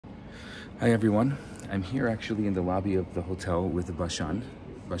Hi everyone, I'm here actually in the lobby of the hotel with Bashan.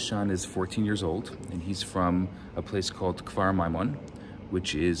 Bashan is 14 years old and he's from a place called Kfar Maimon,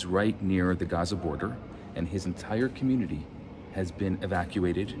 which is right near the Gaza border, and his entire community has been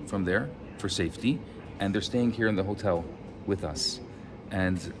evacuated from there for safety, and they're staying here in the hotel with us.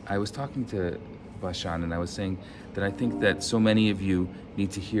 And I was talking to Bashan and I was saying that I think that so many of you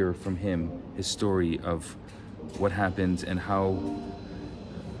need to hear from him his story of what happened and how.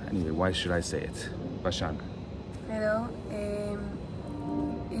 Anyway, why should I say it? Bashan. Hello,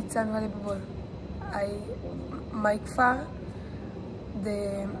 it's unbelievable. My Kfar,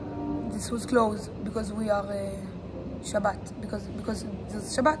 this was closed because we are Shabbat, because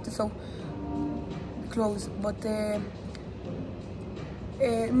it's Shabbat, so closed. But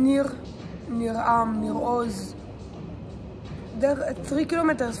near Oz, there 3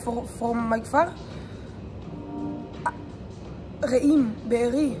 kilometers from my Kfar, Re'im,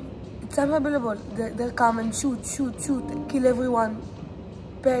 Be'eri, it's unbelievable. They come and shoot, kill everyone,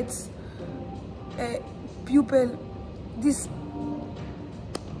 pets, pupil. This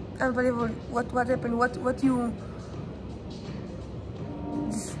unbelievable. What happened? What you?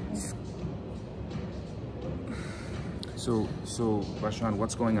 This. So Bashan,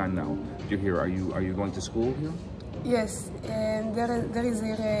 what's going on now? You're here. Are you going to school here? Yes, and there is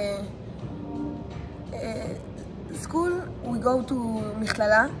a school. We go to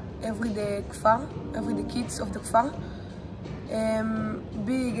Michlala every day, Kfar, every day kids of the Kfar.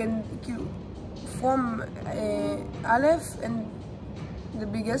 Big and from Aleph and the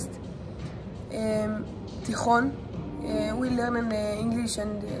biggest. Tichon. We learn English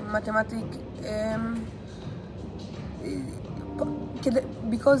and mathematics.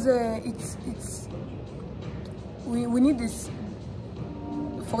 Because it's we need this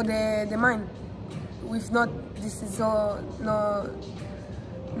for the mind. If not, this is all not.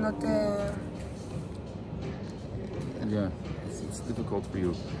 Yeah, it's difficult for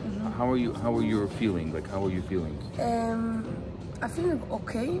you. How are you feeling? Like, how are you feeling? I feel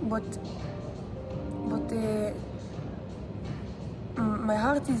okay, but my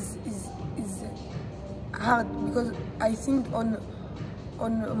heart is hard because I think on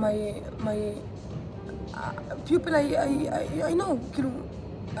my people I know.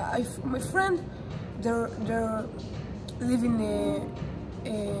 My friend, they're living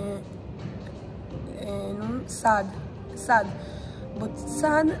sad, but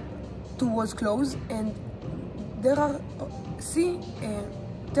sad too was closed, and there are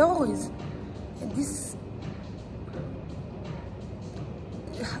terrorists. This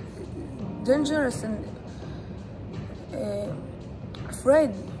dangerous and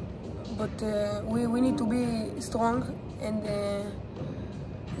afraid, but we need to be strong and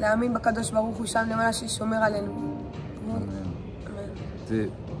להאמין בקדוש ברוך הוא שם למעלה ששומר עלינו.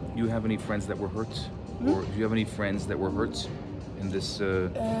 Do you have any friends that were hurt? Or do you have any friends that were hurt in this?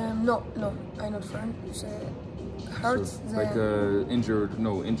 No, I'm not friend. Hurt. So, like injured,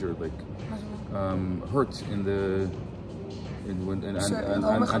 like hurt in the on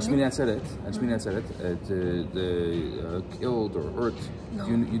Shmini Atzeret, killed or hurt. No,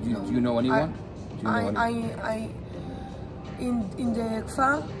 do you know anyone? In the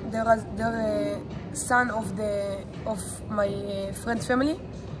Kfar, there son of my friend's family,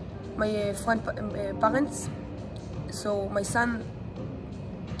 my friend parents. So my son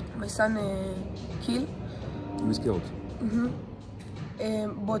killed. He was killed.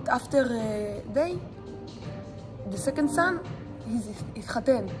 But after day, the second son is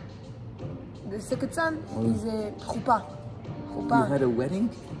התחתן. The second son is חופה. You had a wedding?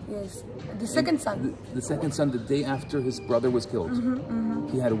 Yes. The second son. The second son, the day after his brother was killed,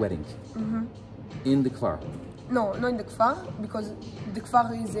 he had a wedding in the Kfar. No, not in the Kfar, because the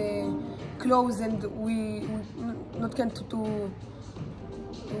Kfar is closed and we not can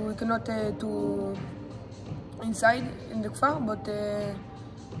we cannot to inside in the Kfar, but the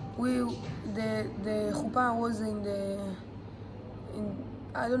chuppah was in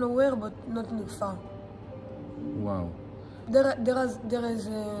I don't know where, but not in the Kfar. Wow. There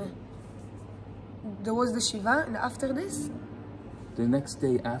was the Shiva, and after this, the next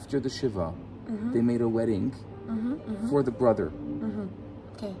day after the Shiva, they made a wedding for the brother.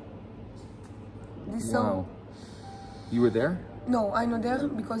 Okay. Wow. You were there? No, I'm not there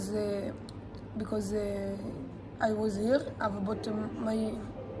because I was here, but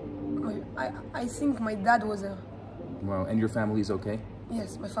I think my dad was there. Wow. And your family is okay?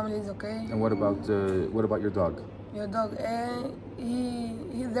 Yes, my family is okay. And what about your dog? Your dog,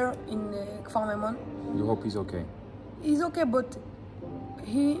 he's there in Kfar Maimon. You hope he's okay? He's okay, but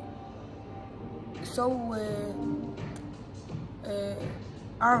he so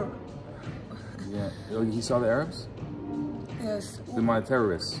arm Yeah. Oh, he saw the Arabs? Yes. The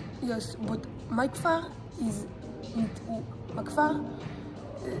terrorists? Yes, but my Kfar is... My Kfar,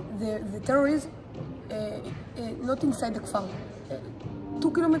 the terrorists, not inside the Kfar.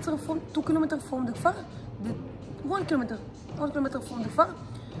 2 kilometers from the Kfar, 1 kilometer from the Kfar,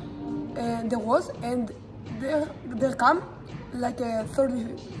 there was, and there come like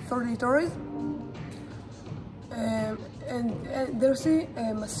 30 terrorists, and there see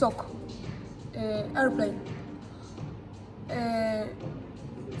Masok, airplane.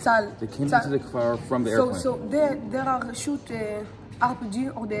 They came into the Kfar from the airplane. So there are shoot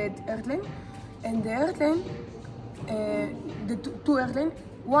RPG or the airplane, and the airplane, the two airplane,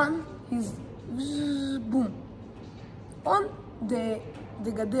 one is boom on the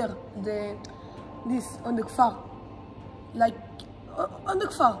gader, this on the Kfar, like on the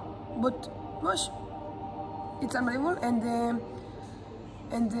Kfar, but much it's unbelievable, and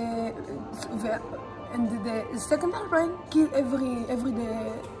the second airplane kill every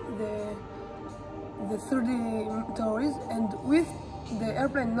the 30 terrorists, and with the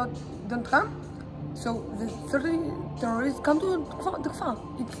airplane don't come, so the 30 terrorists come to the Kfar.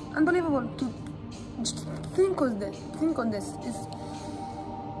 It's unbelievable to just think on this. It's,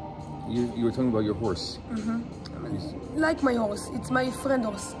 you were talking about your horse. like my horse. It's my friend's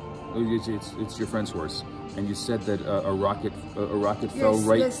horse. It's your friend's horse. And you said that a rocket fell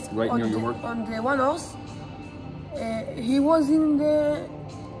right near your horse? On the one horse. He was in the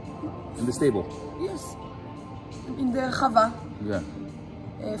stable? Yes. In the Chava. Yeah.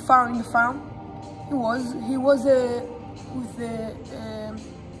 In the farm. He was with the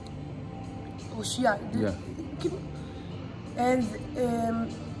Roshia. Yeah. And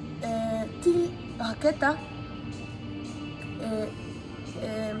till Raketa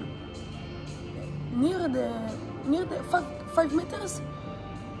near the 5 meters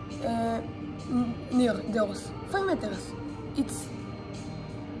near the horse. 5 meters.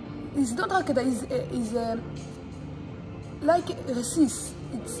 It's not Raketa. Is like resist.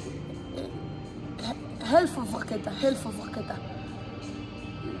 It's half of Raketa.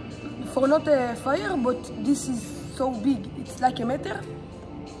 For not a fire, but this is so big. It's like a meter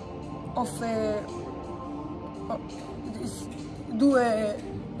of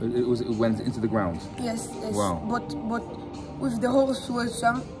It went into the ground. Yes. Wow. But with the horse was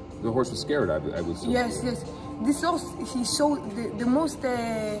some. The horse was scared, I would say. Yes. This horse, he showed the most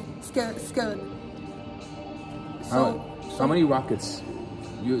scared. How many rockets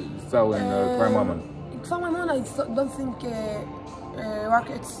you fell in Kfar Maimon? In Kfar Maimon, I don't think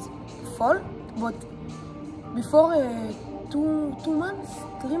rockets fall, but before 2 months,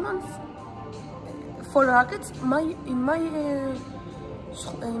 3 months, fall rockets. In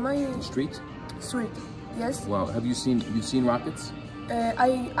my street? Street, yes. Wow. Have you seen rockets?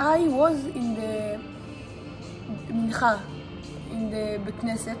 I was in the Mincha, in the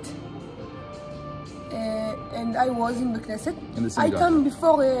Knesset, and I was in the Knesset. In the synagogue. I come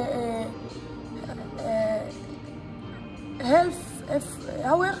before half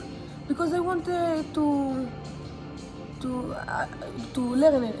hour because I want to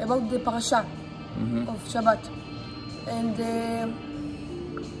learn about the parasha of Shabbat, and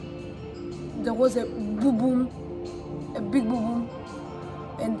there was a boom, a big boom,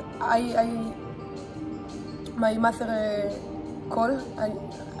 and my mother called.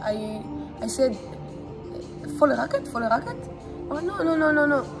 I said, fall a rocket. Oh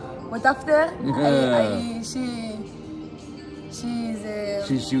no. But after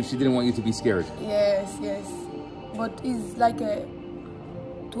she didn't want you to be scared. Yes. But it's like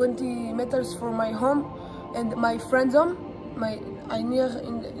 20 meters from my home and my friend's home. I near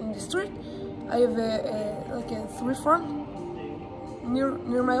in the street. I have like a 3 front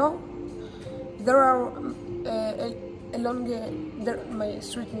near my home. There are along my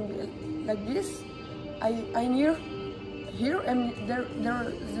street like this. I near here and they're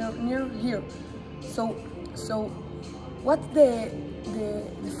near here. So what the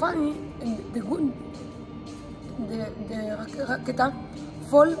funny and the good, the raketa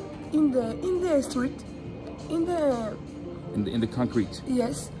fall in the street, in the concrete.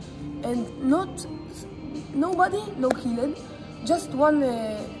 Yes, and nobody killed. Just one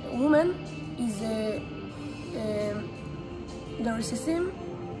woman is the resisting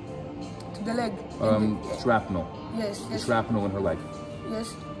to the leg. Shrapnel. Yes. Shrapnel in her leg.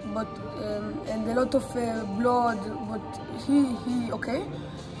 Yes, but and a lot of blood, but he okay.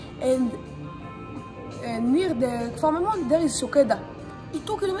 And near the Kfar Maimon there is Shokeda.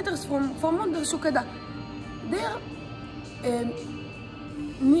 2 kilometers from Maimon there is Shokeda. There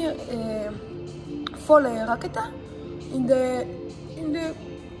near fall raketa in the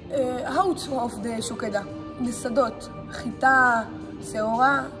out of the שוקדה, in the שדות, חיטה,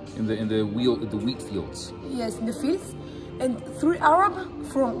 שעורה. In the wheat fields. Yes, in the fields, and 3 Arab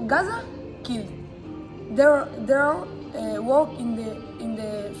from Gaza killed. They're work in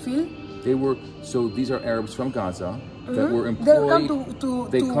the field. So these are Arabs from Gaza that were employed.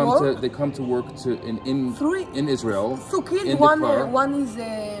 They come to work in Israel. To kill in one is.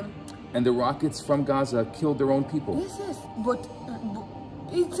 And the rockets from Gaza killed their own people. Yes, but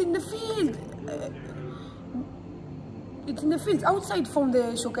it's in the field. It's in the fields outside from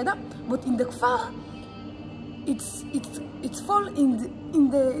the שוקדה, but in the Kfar, it's fall in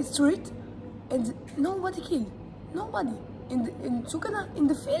the street, and nobody killed. Nobody in שוקדה, in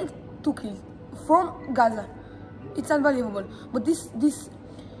the field to kill from Gaza. It's unbelievable. But this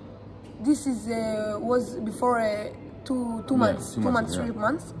is was before 2 months, 3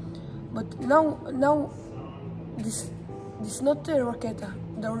 months. But now this not a rocket.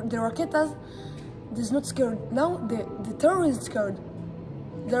 The rockets. They're not scared. Now the terrorists scared.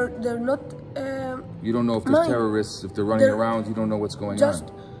 They're not. You don't know if there's terrorists, if they're running around. You don't know what's going on.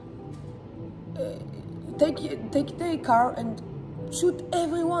 Take the car and shoot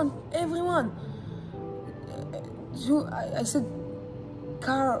everyone. I said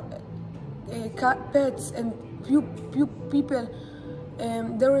car, pets and few people.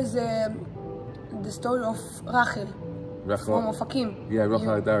 There is the story of Rachel from Ofakim. Yeah,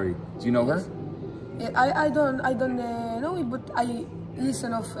 Rachel Adari. Do you know her? I don't know it, but I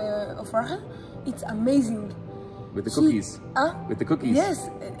listen of Rachel. It's amazing. With the cookies. With the cookies. Yes,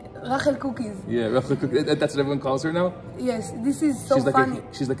 Rachel cookies. Yeah, Rachel cookies. That's what everyone calls her now. Yes, this is so funny.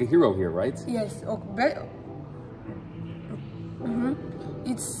 She's like a hero here, right? Yes. Okay.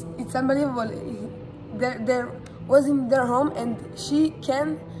 It's unbelievable. There was in their home, and she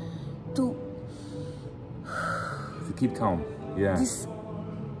can to keep calm. Yeah.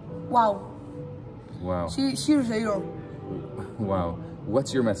 Wow. She's a hero. Wow.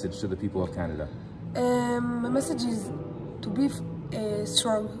 What's your message to the people of Canada? My message is to be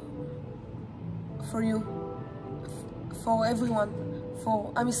strong for you, for everyone,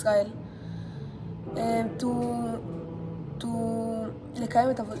 for Am Israel,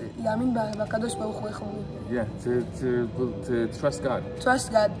 להאמין בקדוש ברוך הוא, איך אומרים? Yeah, to trust God.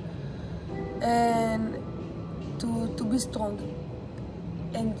 Trust God, and to be strong,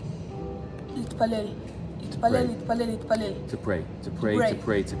 and להתפלל. To pray,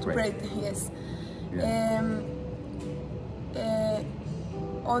 yes. Yeah.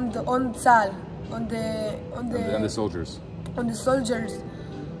 On צה"ל, on the soldiers. On the soldiers,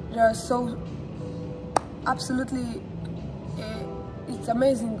 they are so absolutely. It's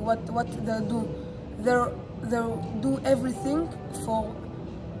amazing what they do. They do everything for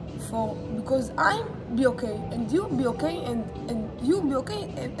because I be okay and you be okay and you be okay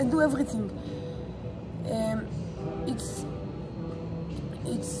and do everything.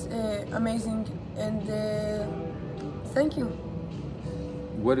 It's amazing, and thank you.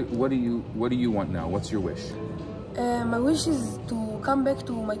 What do you want now? What's your wish? My wish is to come back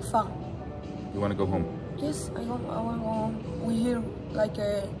to my Kfar. You want to go home? Yes, I want to go home. We here like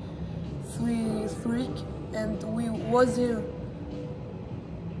 3 weeks, and we was here.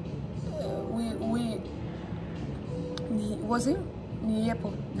 We was here.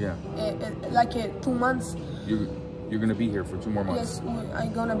 Yeah. Like 2 months. You're gonna be here for 2 more months. Yes,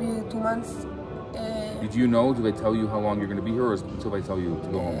 I'm gonna be 2 months. Did you know? Do they tell you how long you're gonna be here, or until they tell you to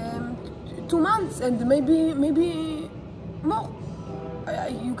go home? 2 months, and maybe more.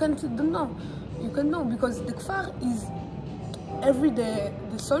 You don't know. You can know because the Kfar is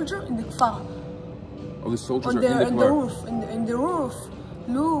the soldier in the Kfar. Oh, the soldiers are in the Kfar. In the roof.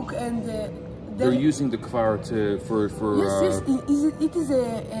 Look, and they're using the Kfar for. Yes. It is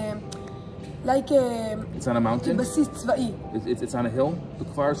like a. It's on a mountain. It's on a hill. The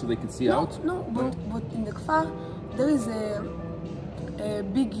Kfar, so they can see out. No, but in the Kfar there is a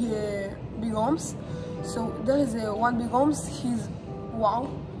big homes. So there is one big homes. Wow.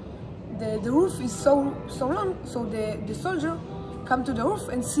 The roof is so long, so the soldier come to the roof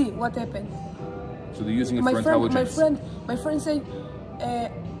and see what happened. So they're using it for intelligence. My friend say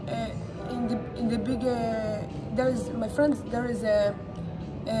in the big there is a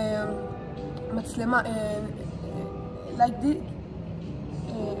מצלמה like the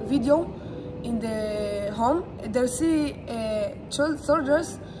video in the home. They see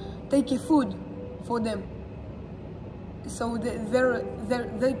soldiers take food for them. So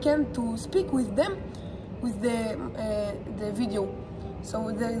they can to speak with them with the video.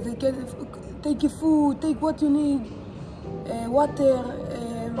 So they can take food, take what you need, water,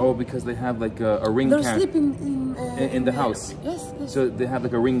 Oh, because they have like a ring They're cam sleeping in the house. Yes, yes. So they have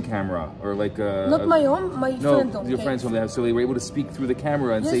like a ring camera or like a... Not my home, my friend home. No, your friend's home. They have, so they were able to speak through the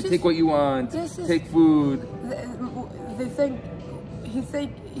camera and Yes, say, yes. take what you want, Yes, yes. take food. They think,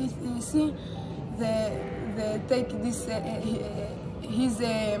 you see, they take this, his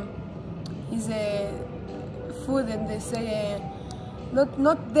food and they say, not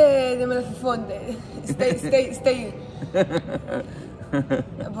the melaphone, stay.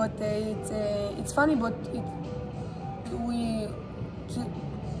 But it's funny, but we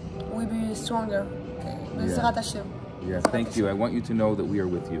be stronger. B'ezrat Hashem. Yeah, thank you. I want you to know that we are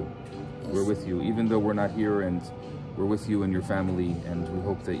with you. Yes. We're with you, even though we're not here, and we're with you and your family, and we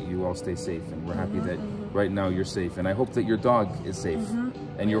hope that you all stay safe, and we're happy that right now you're safe, and I hope that your dog is safe,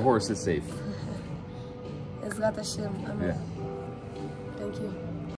 and your horse is safe. B'ezrat Hashem. Amen. Yeah. Thank you.